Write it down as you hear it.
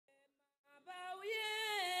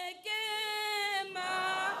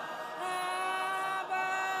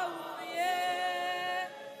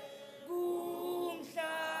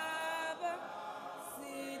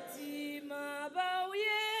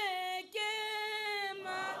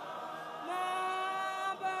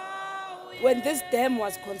When this dam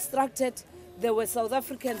was constructed, there were South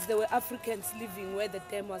Africans, there were Africans living where the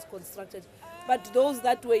dam was constructed. But those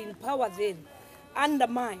that were in power then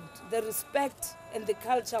undermined the respect and the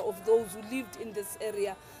culture of those who lived in this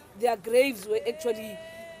area. Their graves were actually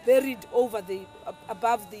buried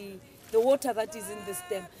above the water that is in this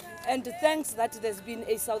dam. And thanks that there's been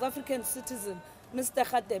a South African citizen, Mr.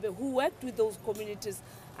 Khatebe, who worked with those communities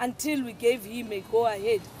until we gave him a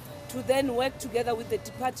go-ahead to then work together with the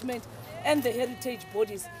department and the heritage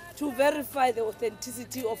bodies to verify the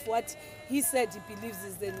authenticity of what he said he believes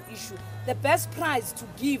is an issue. The best prize to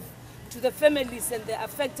give to the families and the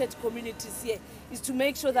affected communities here is to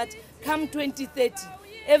make sure that come 2030,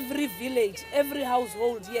 every village, every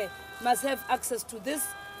household here must have access to this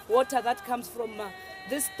water that comes from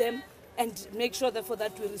this dam, and make sure therefore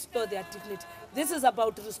that we restore their dignity. This is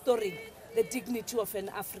about restoring the dignity of an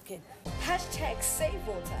African. Hashtag Save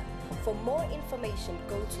Water. For more information,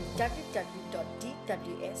 go to www.dws.gov.za.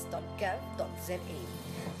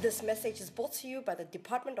 This message is brought to you by the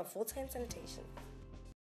Department of Water and Sanitation.